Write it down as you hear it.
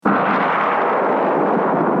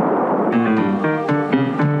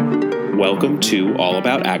Welcome to All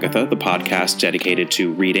About Agatha, the podcast dedicated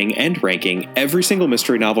to reading and ranking every single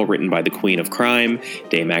mystery novel written by the Queen of Crime,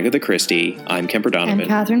 Dame Agatha Christie. I'm Kemper Donovan. I'm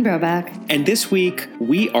Catherine Broback. And this week,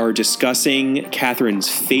 we are discussing Catherine's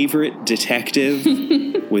favorite detective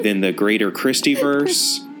within the greater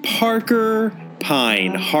Christie-verse, Parker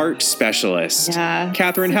Pyne, heart specialist. Yeah.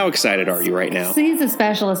 Catherine, how excited are you right now? He's a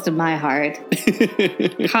specialist in my heart.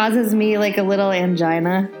 Causes me like a little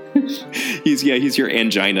angina. He's your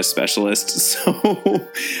angina specialist. So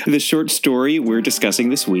the short story we're discussing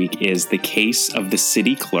this week is The Case of the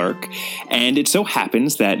City Clerk. And it so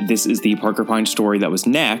happens that this is the Parker Pyne story that was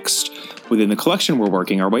next within the collection we're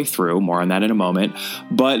working our way through. More on that in a moment.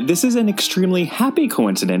 But this is an extremely happy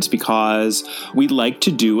coincidence because we'd like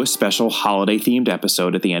to do a special holiday-themed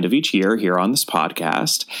episode at the end of each year here on this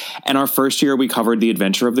podcast. And our first year, we covered The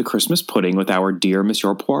Adventure of the Christmas Pudding with our dear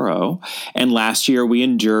Monsieur Poirot. And last year, we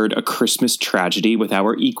endured A Christmas Tragedy with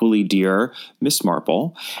our equally dear Miss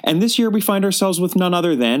Marple. And this year, we find ourselves with none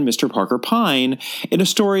other than Mr. Parker Pyne in a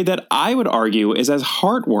story that I would argue is as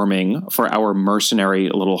heartwarming for our mercenary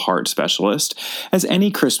little heart specialist as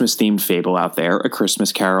any Christmas-themed fable out there, A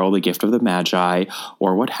Christmas Carol, The Gift of the Magi,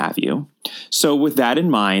 or what have you. So with that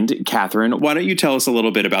in mind, Catherine, why don't you tell us a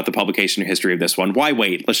little bit about the publication history of this one? Why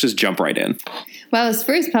wait? Let's just jump right in. Well, it was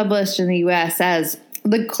first published in the U.S. as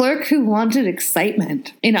The Clerk Who Wanted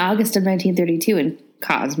Excitement in August of 1932 in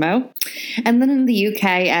Cosmo, and then in the UK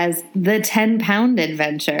as The 10-Pound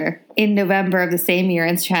Adventure in November of the same year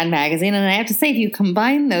in Strand Magazine. And I have to say, if you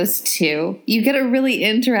combine those two, you get a really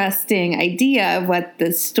interesting idea of what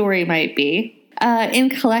the story might be. In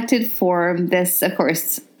collected form, this, of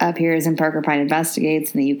course, appears in Parker Pyne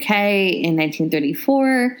Investigates in the UK in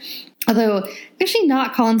 1934. Although, actually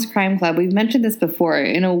not Collins Crime Club. We've mentioned this before.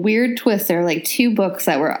 In a weird twist, there are like two books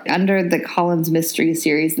that were under the Collins Mystery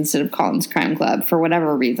series instead of Collins Crime Club for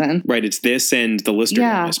whatever reason. Right, it's this and the Lister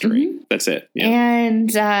Mystery. Mm-hmm. That's it. Yeah.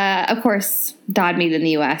 And, of course, Dodd Mead in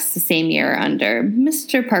the U.S. the same year under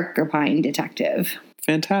Mr. Parker Pyne Detective.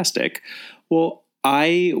 Fantastic. Well,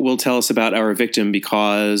 I will tell us about our victim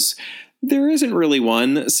because there isn't really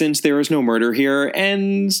one, since there is no murder here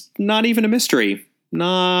and not even a mystery.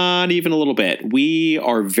 Not even a little bit. We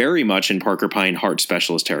are very much in Parker Pyne heart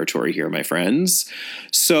specialist territory here, my friends.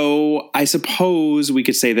 So I suppose we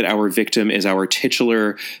could say that our victim is our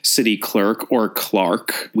titular city clerk or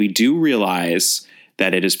Clark. We do realize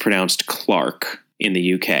that it is pronounced Clark in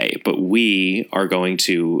the UK, but we are going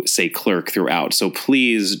to say clerk throughout. So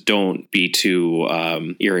please don't be too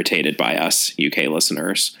irritated by us, UK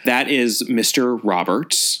listeners. That is Mr.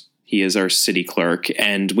 Roberts. He is our city clerk,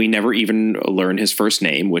 and we never even learn his first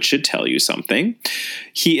name, which should tell you something.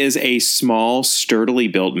 He is a small, sturdily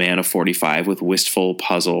built man of 45 with wistful,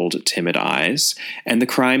 puzzled, timid eyes. And the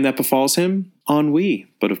crime that befalls him? Ennui,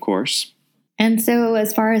 but of course. And so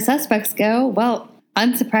as far as suspects go, well,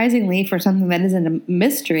 unsurprisingly, for something that isn't a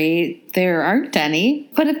mystery, there aren't any.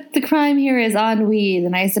 But if the crime here is ennui,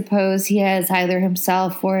 then I suppose he has either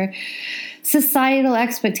himself or societal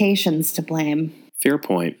expectations to blame. Fair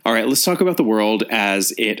point. All right, let's talk about the world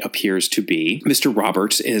as it appears to be. Mr.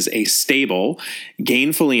 Roberts is a stable,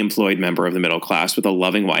 gainfully employed member of the middle class with a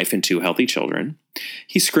loving wife and 2 healthy children.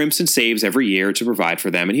 He scrimps and saves every year to provide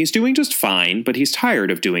for them, and he's doing just fine, but he's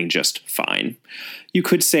tired of doing just fine. You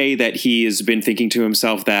could say that he has been thinking to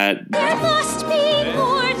himself that there must be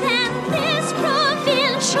more than this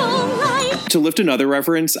provincial life. To lift another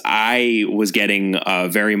reference, I was getting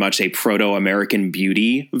very much a proto-American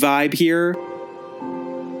Beauty vibe here.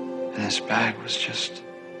 And this bag was just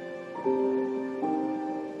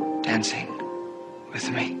dancing with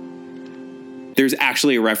me. There's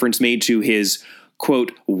actually a reference made to his,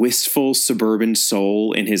 quote, wistful suburban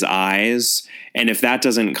soul in his eyes. And if that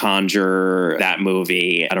doesn't conjure that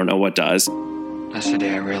movie, I don't know what does. That's the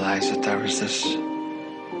day I realized that there was this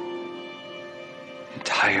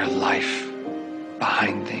entire life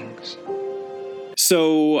behind things.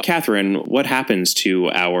 So, Catherine, what happens to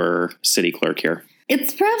our city clerk here?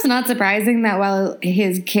 It's perhaps not surprising that while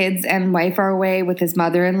his kids and wife are away with his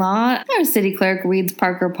mother-in-law, our city clerk reads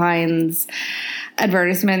Parker Pyne's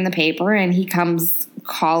advertisement in the paper, and he comes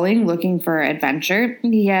calling, looking for adventure.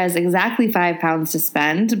 He has exactly £5 to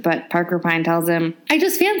spend, but Parker Pyne tells him, I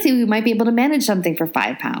just fancy we might be able to manage something for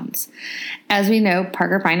 £5. As we know,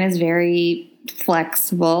 Parker Pyne is very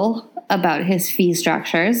flexible about his fee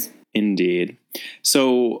structures. Indeed.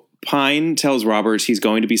 So Pyne tells Roberts he's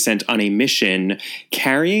going to be sent on a mission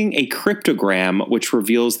carrying a cryptogram which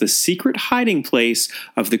reveals the secret hiding place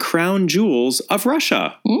of the crown jewels of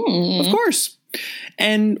Russia. Of course.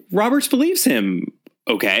 And Roberts believes him.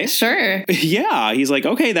 Okay. Sure. Yeah, he's like,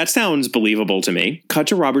 okay, that sounds believable to me. Cut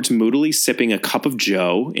to Roberts moodily sipping a cup of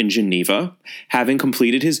joe in Geneva, having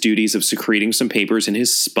completed his duties of secreting some papers in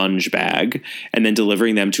his sponge bag and then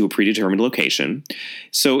delivering them to a predetermined location.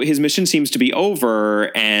 So his mission seems to be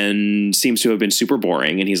over and seems to have been super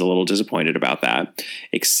boring, and he's a little disappointed about that.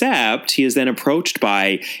 Except he is then approached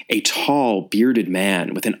by a tall, bearded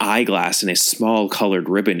man with an eyeglass and a small colored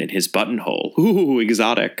ribbon in his buttonhole. Ooh,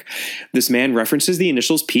 exotic. This man references the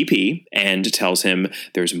initials PP and tells him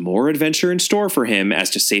there's more adventure in store for him as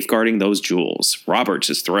to safeguarding those jewels. Roberts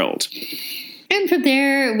is thrilled. And from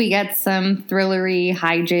there, we get some thrillery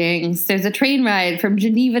hijinks. There's a train ride from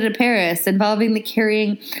Geneva to Paris involving the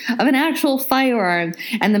carrying of an actual firearm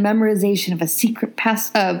and the memorization of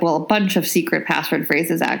a bunch of secret password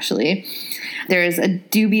phrases, actually. There's a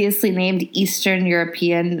dubiously named Eastern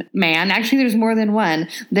European man. Actually, there's more than one.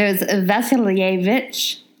 There's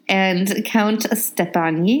Vasilyevich and Count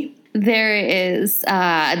Stepani. There is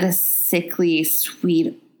the sickly,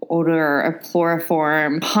 sweet odor of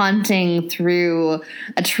chloroform haunting through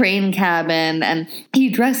a train cabin, and he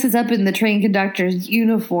dresses up in the train conductor's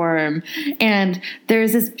uniform, and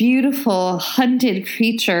there's this beautiful hunted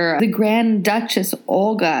creature, the Grand Duchess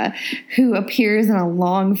Olga, who appears in a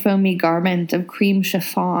long foamy garment of cream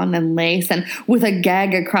chiffon and lace and with a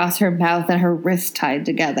gag across her mouth and her wrists tied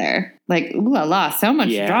together. Like, ooh la la, so much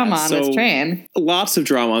drama on this train. Lots of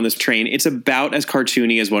drama on this train. It's about as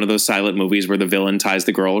cartoony as one of those silent movies where the villain ties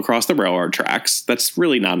the girl across the railroad tracks. That's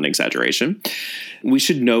really not an exaggeration. We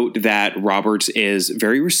should note that Roberts is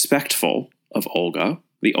very respectful of Olga,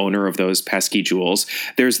 the owner of those pesky jewels.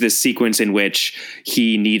 There's this sequence in which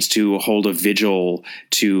he needs to hold a vigil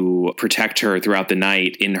to protect her throughout the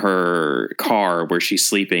night in her car where she's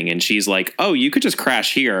sleeping. And she's like, oh, you could just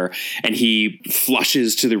crash here. And he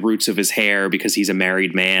flushes to the roots of his hair because he's a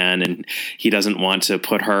married man and he doesn't want to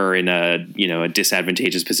put her in a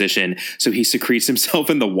disadvantageous position. So he secretes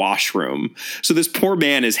himself in the washroom. So this poor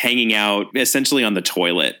man is hanging out essentially on the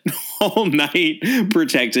toilet all night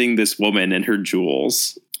protecting this woman and her jewels.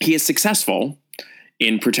 He is successful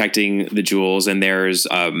in protecting the jewels, and there's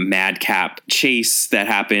a madcap chase that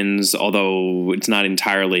happens, although it's not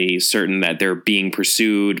entirely certain that they're being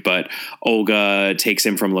pursued. But Olga takes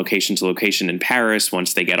him from location to location in Paris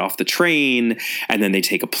once they get off the train, and then they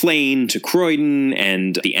take a plane to Croydon,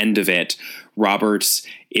 and at the end of it, Roberts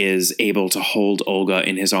is able to hold Olga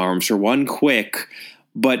in his arms for one quick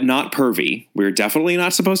but not pervy. We're definitely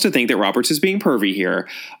not supposed to think that Roberts is being pervy here.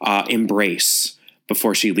 Embrace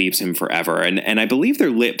before she leaves him forever. And I believe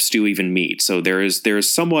their lips do even meet. So there's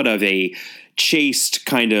somewhat of a chaste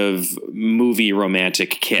kind of movie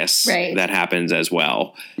romantic kiss that happens as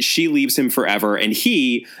well. She leaves him forever, and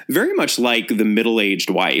he, very much like the middle-aged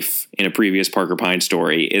wife in a previous Parker Pyne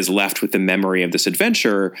story, is left with the memory of this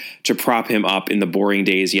adventure to prop him up in the boring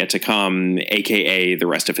days yet to come, aka the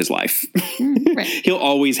rest of his life. He'll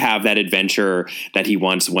always have that adventure that he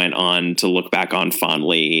once went on to look back on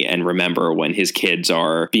fondly and remember when his kids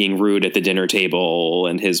are being rude at the dinner table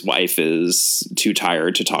and his wife is too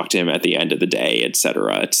tired to talk to him at the end of the day,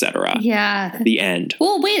 etc., etc. Yeah. The end.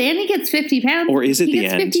 Well, wait, and he gets 50 pounds. Or is it the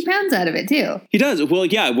end? He gets 50 pounds out of it, too. He does. Well,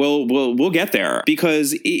 yeah, we'll get there.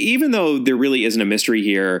 Because even though there really isn't a mystery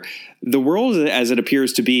here, the world as it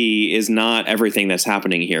appears to be is not everything that's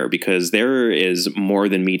happening here, because there is more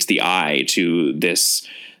than meets the eye to this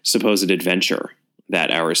supposed adventure that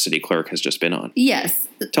our city clerk has just been on. Yes.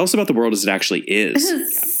 Tell us about the world as it actually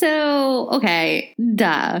is. So, okay,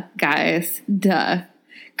 guys,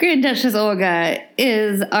 Grand Duchess Olga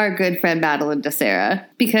is our good friend Madeline de Serra,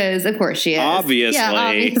 because of course she is. Obviously. Yeah,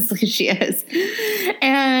 obviously she is.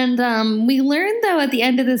 And we learned, though, at the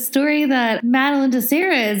end of this story that Madeline de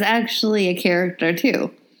Serra is actually a character,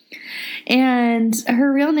 too. And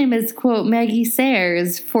her real name is, quote, Maggie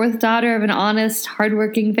Sayers, fourth daughter of an honest,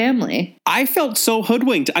 hardworking family. I felt so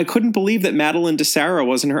hoodwinked. I couldn't believe that Madeline de Serra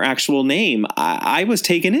wasn't her actual name. I was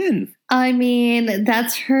taken in. I mean,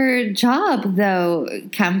 that's her job, though,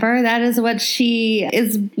 Kemper. That is what she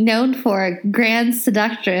is known for, grand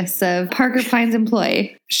seductress of Parker Pyne's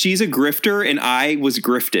employee. She's a grifter, and I was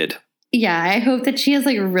grifted. Yeah, I hope that she has,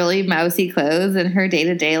 like, really mousy clothes in her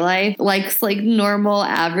day-to-day life. Likes, like, normal,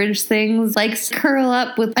 average things. Likes to curl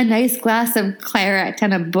up with a nice glass of claret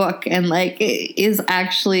and a book. And, like, is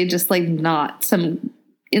actually just, like, not some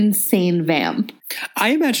insane vamp. I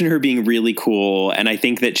imagine her being really cool, and I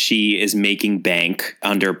think that she is making bank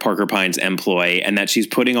under Parker Pyne's employ, and that she's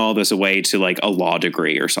putting all this away to like a law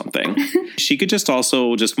degree or something. She could just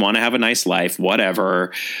also just want to have a nice life,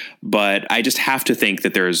 whatever. But I just have to think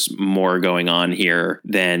that there's more going on here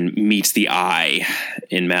than meets the eye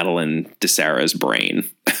in Madeline DeSara's brain.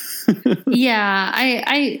 Yeah,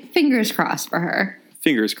 I fingers crossed for her.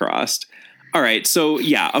 Fingers crossed. All right. So,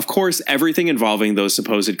 yeah, of course, everything involving those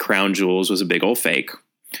supposed crown jewels was a big old fake.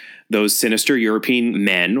 Those sinister European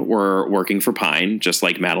men were working for Pyne, just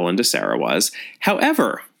like Madeline DeSara was.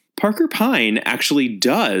 However, Parker Pyne actually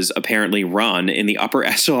does apparently run in the upper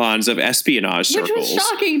echelons of espionage circles. Which was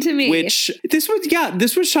shocking to me.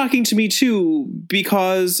 This was shocking to me too,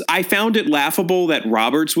 because I found it laughable that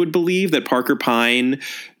Roberts would believe that Parker Pyne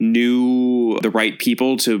knew the right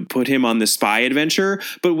people to put him on the spy adventure.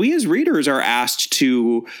 But we as readers are asked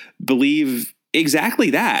to believe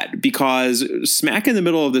exactly that, because smack in the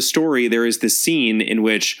middle of the story, there is this scene in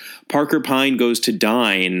which Parker Pyne goes to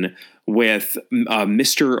dine with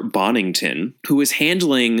Mr. Bonington, who is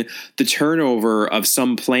handling the turnover of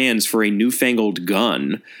some plans for a newfangled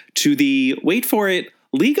gun to the, wait for it,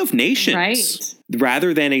 League of Nations, right,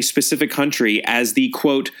 rather than a specific country, as the,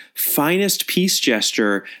 quote, finest peace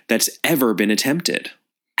gesture that's ever been attempted.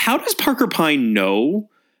 How does Parker Pyne know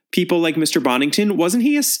people like Mr. Bonington? Wasn't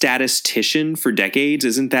he a statistician for decades?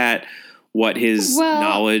 Isn't that what his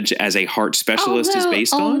knowledge as a heart specialist is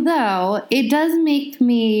based on? Although it does make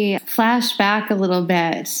me flash back a little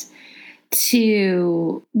bit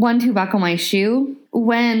to One to Buckle My Shoe,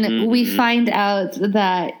 when we find out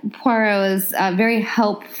that Poirot's very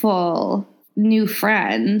helpful new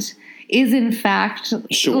friend is in fact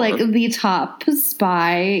like the top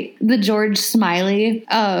spy, the George Smiley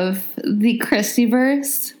of the Christie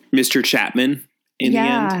verse. Mr. Chapman. In the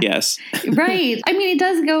end, yes. Right. I mean, it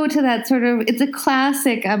does go to that sort of, it's a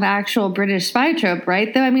classic actual British spy trope,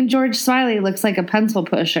 right? Though, I mean, George Smiley looks like a pencil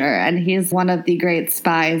pusher, and he's one of the great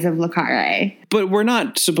spies of Le Carré. But we're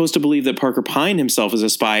not supposed to believe that Parker Pyne himself is a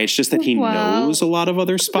spy. It's just that he knows a lot of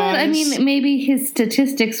other spies. But, I mean, maybe his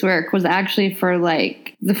statistics work was actually for,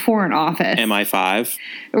 like, the Foreign Office. MI5.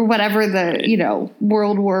 Or whatever the,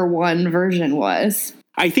 World War I version was.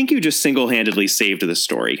 I think you just single-handedly saved the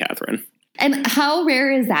story, Catherine. And how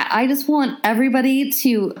rare is that? I just want everybody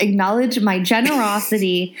to acknowledge my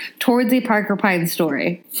generosity towards a Parker Pyne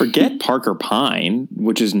story. Forget Parker Pyne,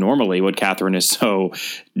 which is normally what Catherine is so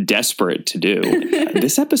desperate to do.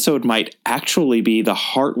 This episode might actually be the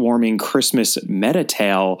heartwarming Christmas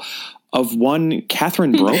meta-tale of one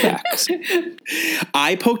Catherine Brobeck.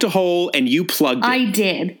 I poked a hole and you plugged it. I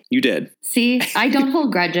did. You did. See, I don't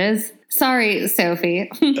hold grudges. Sorry,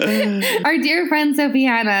 Sophie. Our dear friend Sophie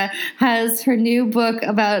Hannah has her new book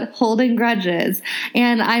about holding grudges.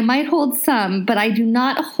 And I might hold some, but I do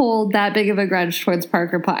not hold that big of a grudge towards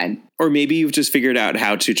Parker Pyne. Or maybe you've just figured out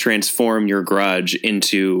how to transform your grudge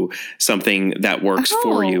into something that works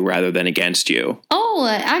for you rather than against you. Oh,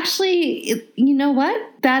 actually, you know what?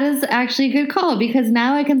 That is actually a good call, because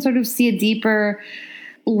now I can sort of see a deeper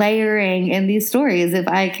layering in these stories if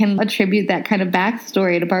I can attribute that kind of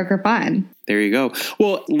backstory to Parker Pyne. There you go.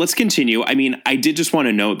 Well, let's continue. I mean, I did just want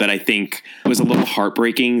to note that I think it was a little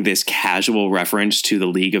heartbreaking, this casual reference to the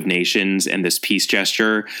League of Nations and this peace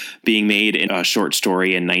gesture being made in a short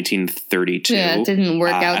story in 1932. Yeah, it didn't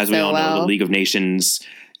work out so well. As we all know, the League of Nations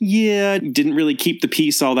didn't really keep the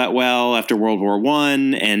peace all that well after World War I,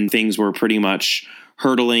 and things were pretty much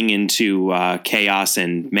hurtling into chaos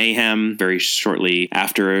and mayhem very shortly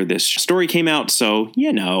after this story came out. So,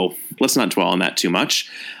 let's not dwell on that too much.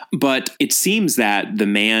 But it seems that the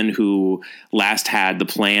man who last had the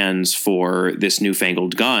plans for this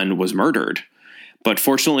newfangled gun was murdered. But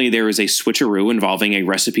fortunately, there is a switcheroo involving a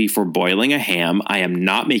recipe for boiling a ham. I am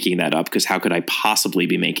not making that up, because how could I possibly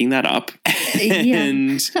be making that up?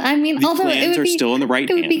 And I mean, although plans are still in the right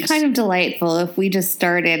hands. It would be kind of delightful if we just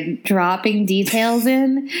started dropping details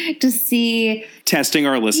in to see. Testing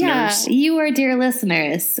our listeners. Yeah, you, our dear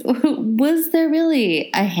listeners. Was there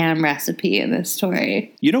really a ham recipe in this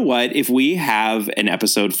story? You know what? If we have an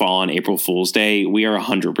episode fall on April Fool's Day, we are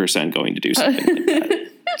 100% going to do something like that.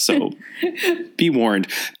 So be warned.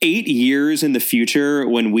 8 years in the future,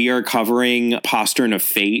 when we are covering Postern of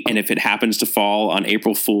Fate, and if it happens to fall on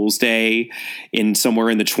April Fool's Day in somewhere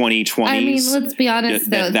in the 2020s, I mean, let's be honest,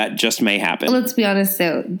 though. That just may happen. Let's be honest,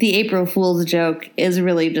 though. The April Fool's joke is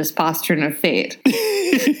really just Postern of Fate.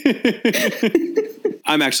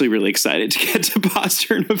 I'm actually really excited to get to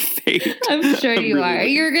Postern of Fate. I'm sure you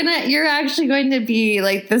really are. You're actually going to be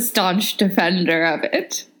like the staunch defender of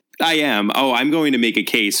it. I am. Oh, I'm going to make a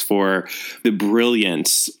case for the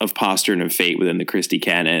brilliance of postern of fate within the Christie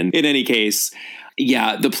canon. In any case,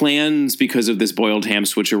 yeah, the plans, because of this boiled ham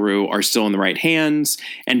switcheroo, are still in the right hands,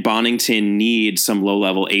 and Bonington needs some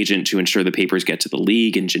low-level agent to ensure the papers get to the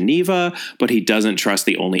League in Geneva, but he doesn't trust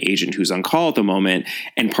the only agent who's on call at the moment,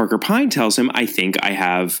 and Parker Pyne tells him, I think I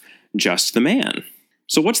have just the man.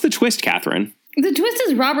 So what's the twist, Catherine? The twist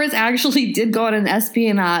is Roberts actually did go on an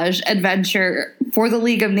espionage adventure for the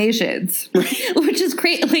League of Nations, which is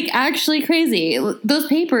actually crazy. Those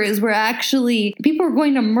papers were actually, people were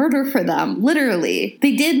going to murder for them, literally.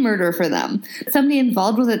 They did murder for them. Somebody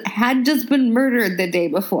involved with it had just been murdered the day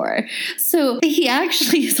before. So he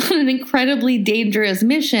actually is on an incredibly dangerous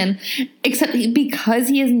mission, except because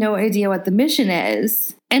he has no idea what the mission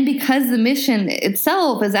is. And because the mission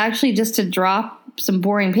itself is actually just to drop some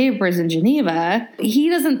boring papers in Geneva, he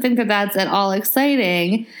doesn't think that that's at all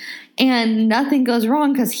exciting, and nothing goes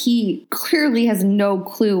wrong because he clearly has no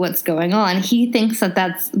clue what's going on. He thinks that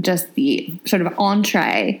that's just the sort of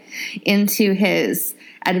entree into his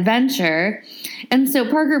adventure. And so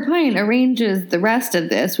Parker Pyne arranges the rest of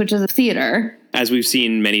this, which is a theater. As we've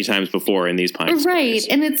seen many times before in these Pyne stories. Right,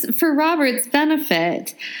 and it's for Robert's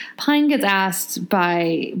benefit. Pyne gets asked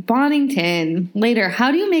by Bonington later,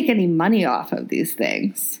 how do you make any money off of these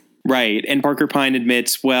things? Right, and Parker Pyne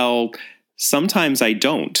admits, well, sometimes I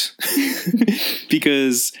don't.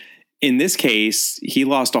 Because in this case, he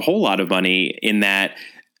lost a whole lot of money in that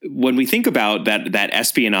when we think about that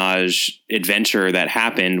espionage adventure that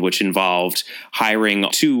happened, which involved hiring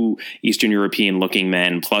 2 Eastern European looking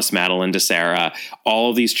men plus Madeline de Serra, all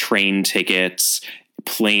of these train tickets,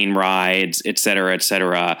 plane rides, et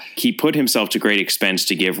cetera, he put himself to great expense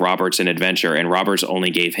to give Roberts an adventure, and Roberts only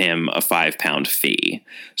gave him a £5 fee.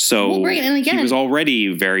 So and again, he was already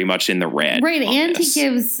very much in the red. Right, and this. He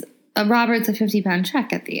gives Roberts a £50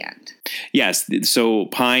 check at the end. Yes. So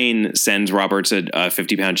Pyne sends Roberts a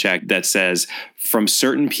 £50 check that says, from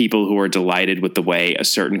certain people who are delighted with the way a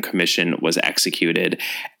certain commission was executed.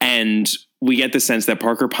 And we get the sense that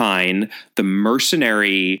Parker Pyne, the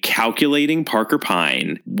mercenary, calculating Parker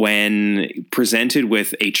Pyne, when presented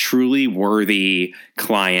with a truly worthy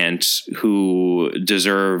client who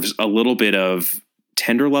deserves a little bit of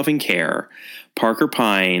tender loving care, Parker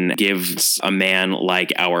Pyne gives a man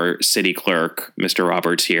like our city clerk, Mr.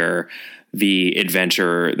 Roberts here, the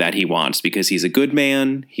adventure that he wants, because he's a good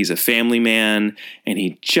man, he's a family man, and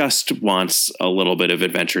he just wants a little bit of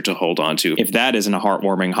adventure to hold on to. If that isn't a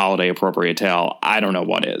heartwarming holiday appropriate tale, I don't know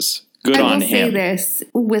what is. Good on him. I will say this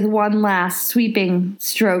with one last sweeping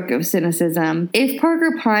stroke of cynicism. If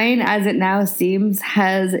Parker Pyne, as it now seems,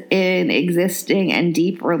 has an existing and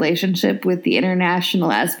deep relationship with the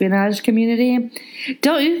international espionage community,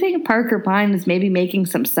 don't you think Parker Pyne is maybe making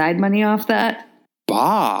some side money off that?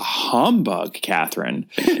 Bah, humbug, Catherine.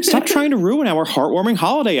 Stop trying to ruin our heartwarming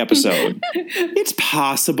holiday episode. It's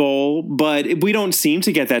possible, but we don't seem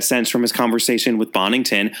to get that sense from his conversation with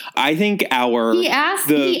Bonington. I think He asked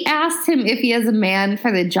him if he has a man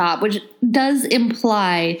for the job, which does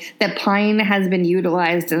imply that Pyne has been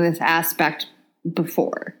utilized in this aspect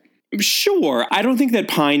before. Sure. I don't think that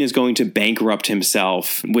Pyne is going to bankrupt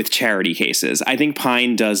himself with charity cases. I think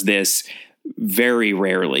Pyne does this very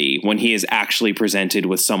rarely when he is actually presented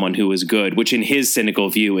with someone who is good, which in his cynical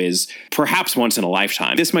view is perhaps once in a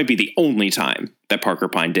lifetime. This might be the only time that Parker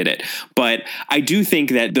Pyne did it. But I do think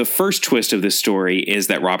that the first twist of this story is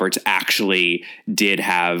that Roberts actually did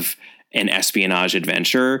have an espionage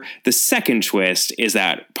adventure. The second twist is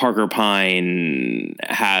that Parker Pyne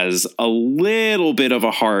has a little bit of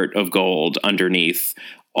a heart of gold underneath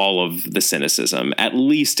all of the cynicism, at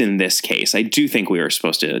least in this case. I do think we are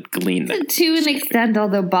supposed to glean that. To an extent,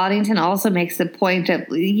 although Bonington also makes the point that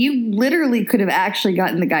you literally could have actually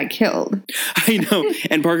gotten the guy killed. I know.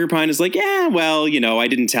 And Parker Pyne is like, yeah, well, I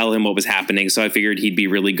didn't tell him what was happening, so I figured he'd be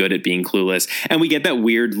really good at being clueless. And we get that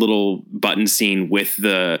weird little button scene with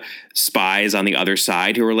the spies on the other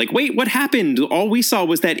side who are like, wait, what happened? All we saw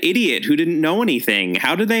was that idiot who didn't know anything.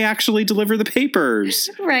 How did they actually deliver the papers?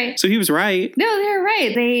 Right. So he was right. No, they're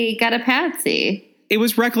right. They got a patsy. It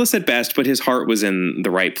was reckless at best, but his heart was in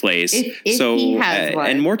the right place. If he has one.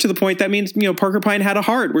 And more to the point, that means, Parker Pyne had a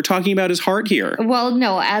heart. We're talking about his heart here. Well,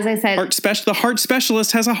 no, as I said, the heart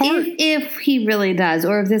specialist has a heart. If he really does,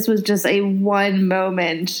 or if this was just a one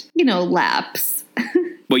moment, lapse.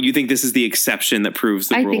 Well, you think this is the exception that proves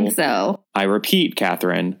the rule? I think so. I repeat,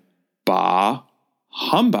 Catherine, bah,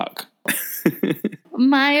 humbug.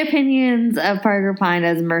 My opinions of Parker Pyne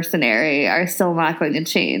as mercenary are still not going to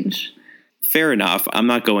change. fair enough. I'm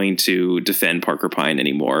not going to defend Parker Pyne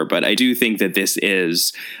anymore, but I do think that this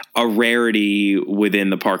is a rarity within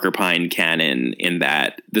the Parker Pyne canon in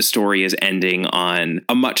that the story is ending on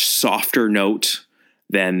a much softer note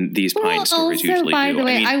than these Pyne stories usually by do. The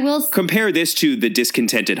way, I will compare this to The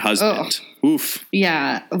Discontented Husband. Oof.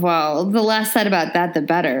 Yeah, well, the less said about that, the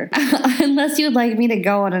better. Unless you'd like me to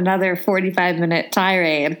go on another 45-minute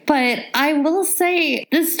tirade. But I will say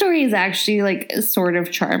this story is actually like sort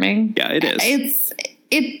of charming. Yeah, it is.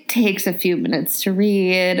 It takes a few minutes to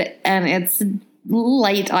read, and it's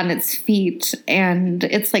light on its feet, and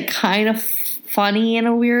it's like kind of funny in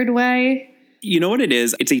a weird way. You know what it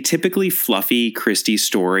is? It's a typically fluffy Christie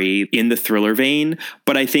story in the thriller vein,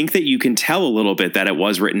 but I think that you can tell a little bit that it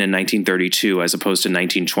was written in 1932 as opposed to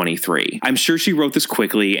 1923. I'm sure she wrote this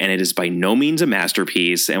quickly, and it is by no means a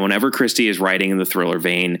masterpiece, and whenever Christie is writing in the thriller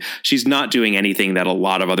vein, she's not doing anything that a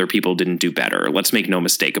lot of other people didn't do better. Let's make no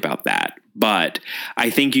mistake about that. But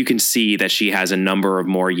I think you can see that she has a number of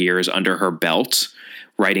more years under her belt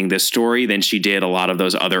writing this story than she did a lot of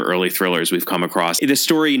those other early thrillers we've come across. The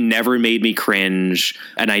story never made me cringe,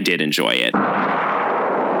 and I did enjoy it.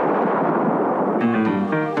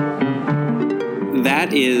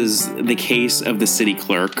 That is The Case of the City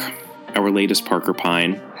Clerk, our latest Parker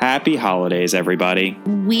Pyne. Happy holidays, everybody.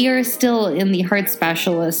 We are still in the heart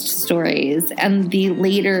specialist stories, and the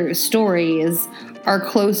later stories are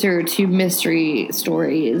closer to mystery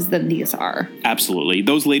stories than these are. Absolutely.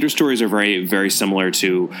 Those later stories are very, very similar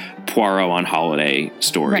to Poirot on Holiday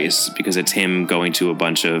stories, right? Because it's him going to a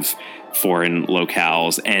bunch of foreign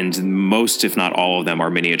locales, and most, if not all of them,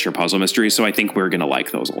 are miniature puzzle mysteries. So I think we're going to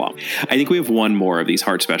like those a lot. I think we have one more of these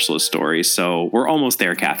heart specialist stories. So we're almost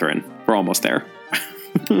there, Catherine. We're almost there.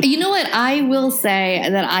 You know what? I will say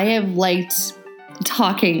that I have liked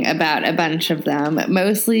talking about a bunch of them,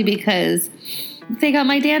 mostly because they got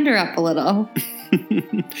my dander up a little.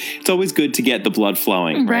 It's always good to get the blood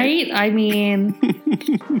flowing, right? I mean...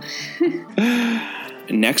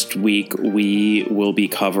 Next week, we will be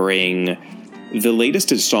covering the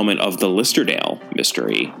latest installment of the Listerdale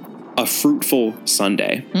mystery, A Fruitful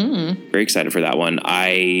Sunday. Very excited for that one.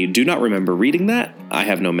 I do not remember reading that. I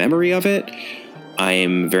have no memory of it. I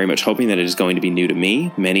am very much hoping that it is going to be new to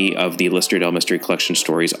me. Many of the Listerdale Mystery Collection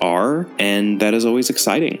stories are, and that is always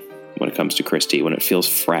exciting when it comes to Christie, when it feels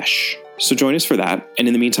fresh. So join us for that. And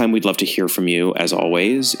in the meantime, we'd love to hear from you. As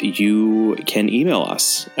always, you can email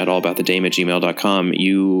us at allaboutthedame@gmail.com.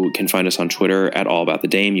 You can find us on Twitter at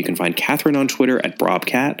allaboutthedame. You can find Catherine on Twitter at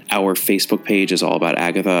Brobcat. Our Facebook page is All About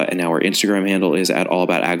Agatha, and our Instagram handle is at All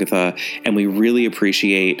About Agatha. And we really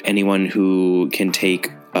appreciate anyone who can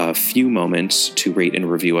take a few moments to rate and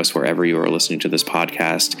review us wherever you are listening to this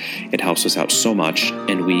podcast. It helps us out so much,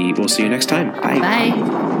 and we will see you next time. Bye.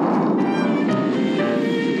 Bye.